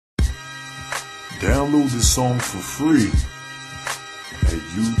Download the song for free at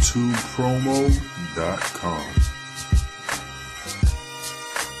youtubepromo.com.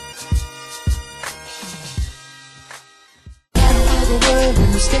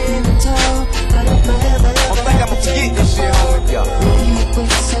 I think I'ma forget this shit, homie. Yeah. Will you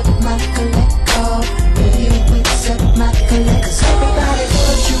accept my collect? Will you accept my collect? 'Cause everybody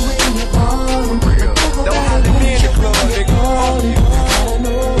loves you when you're born. Don't have to be in the club, nigga. I don't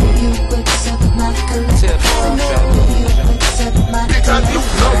know. Will you accept my collect? I don't know. Will you accept my collect? I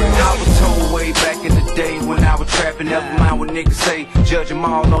was told way back in the day when I was trapping, never mind what niggas say, judge them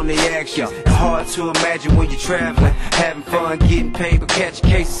all on their actions. It's hard to imagine when you're traveling, having fun, getting paid, but catch a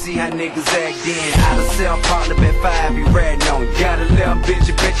case to see how niggas act then. Out of cell, partner bet 5, be ratting on you. Got a little bitch,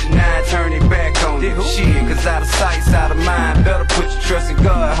 you bet your 9, turn it back on you. Shit, 'cause out of sight, out of mind, better put your trust in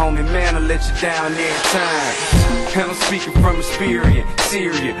God, homie, man, I'll let you down every time. And I'm speaking from experience,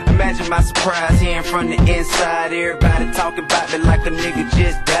 serious. Imagine my surprise hearing from the inside, everybody talking about me like a nigga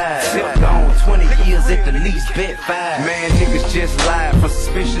just died. Tipped on 20 years at the least, bet 5. Man, niggas just lied from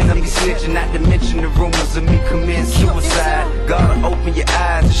suspicion of me snitching, not to mention the rumors of me committing suicide. Gotta open your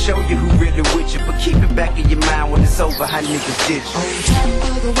eyes to show you who really with you, but keep it back in your mind when it's over how niggas ditch you. On top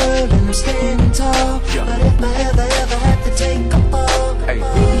of the world and I'm standing tall, but if I ever have to take a fall,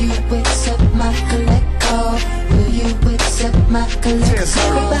 will you accept my collect call? Will you accept my collect? 'Cause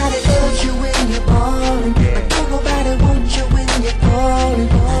everybody loves you when you're ballin', but don't nobody want you when you're ballin'.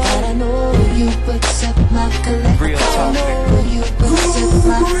 I gotta know, will you accept my collect? Real talk, nigga. Will you accept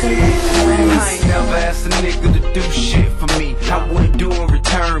my collect? I ain't never asked a nigga to do shit for me. I wouldn't do in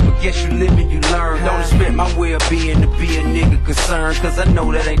return, but guess you live and you learn. Don't expect my well-being to be a nigga concern, 'cause I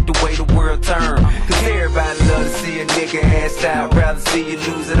know that ain't the way the world turn. 'Cause everybody love to see a nigga ass out, rather see you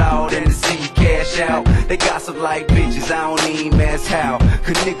lose it all than to see you cash out. They gossip like bitches, I don't even ask how,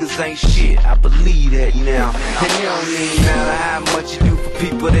 'cause niggas ain't shit, I believe that now. And it don't even matter how much you do for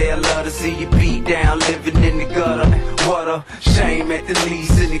people, they love to see you beat down, living in the gutter. What a shame at the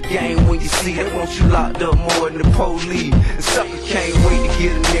least in the game when you see they want you locked up more than the police. And suckers can't wait to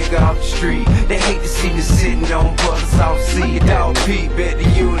get a nigga off the street. They hate to see me sitting on butters off seat. Dog P, bet to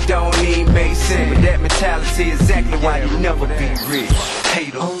you it don't even make sense, but that mentality is exactly why you never be rich.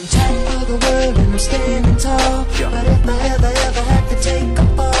 Hater. On top of the world and I'm standing tall, but if I ever have to take a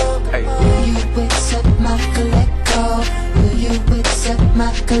fall, will you accept my collect call? Will you accept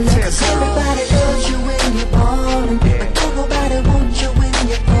my collect? 'Cause everybody loves you when you're ballin', but don't nobody want you when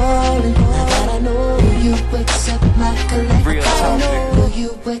you're ballin'. I gotta know, will you accept my collect? Real I talk, know, nigga. will you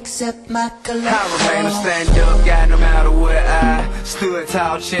accept my collect? I remain a stand-up guy no matter where I stood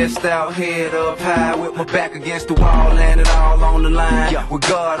tall, chest out, head up high, with my back against the wall, landed all on the line. With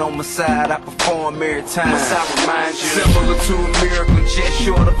God on my side, I perform every time. Must I remind you, similar to a miracle, just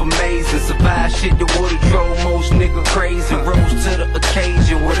short of amazing. Survive shit that would've drove most niggas crazy. Rose to the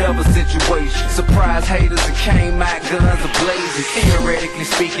occasion, whatever situation. Surprise haters and came out guns a-blazing. Theoretically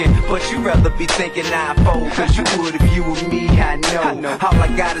speaking, but you rather be thinking I fold, 'cause you would if you were me, I know. All I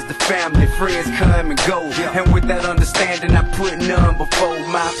got is the family, friends come and go. And with that understanding, I put none before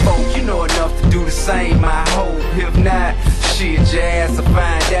my folk. You know enough to do the same, I hope. If not, shit, your ass will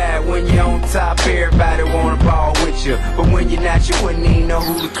find out. When you're on top, everybody wanna ball with you, but when you're not, you wouldn't even know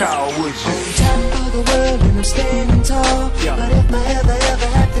who to call with you. On top of the world and I'm standing tall, but if I ever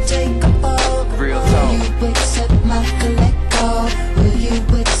have to take a fall, Real talk. will you accept my collect call? Will you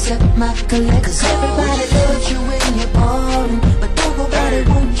accept my collect? 'Cause everybody loves you when you're ballin', but don't nobody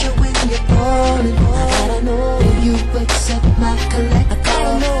want you when you're ballin'. I gotta know, will you accept my collect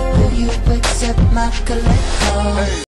call? Will you accept my collect call?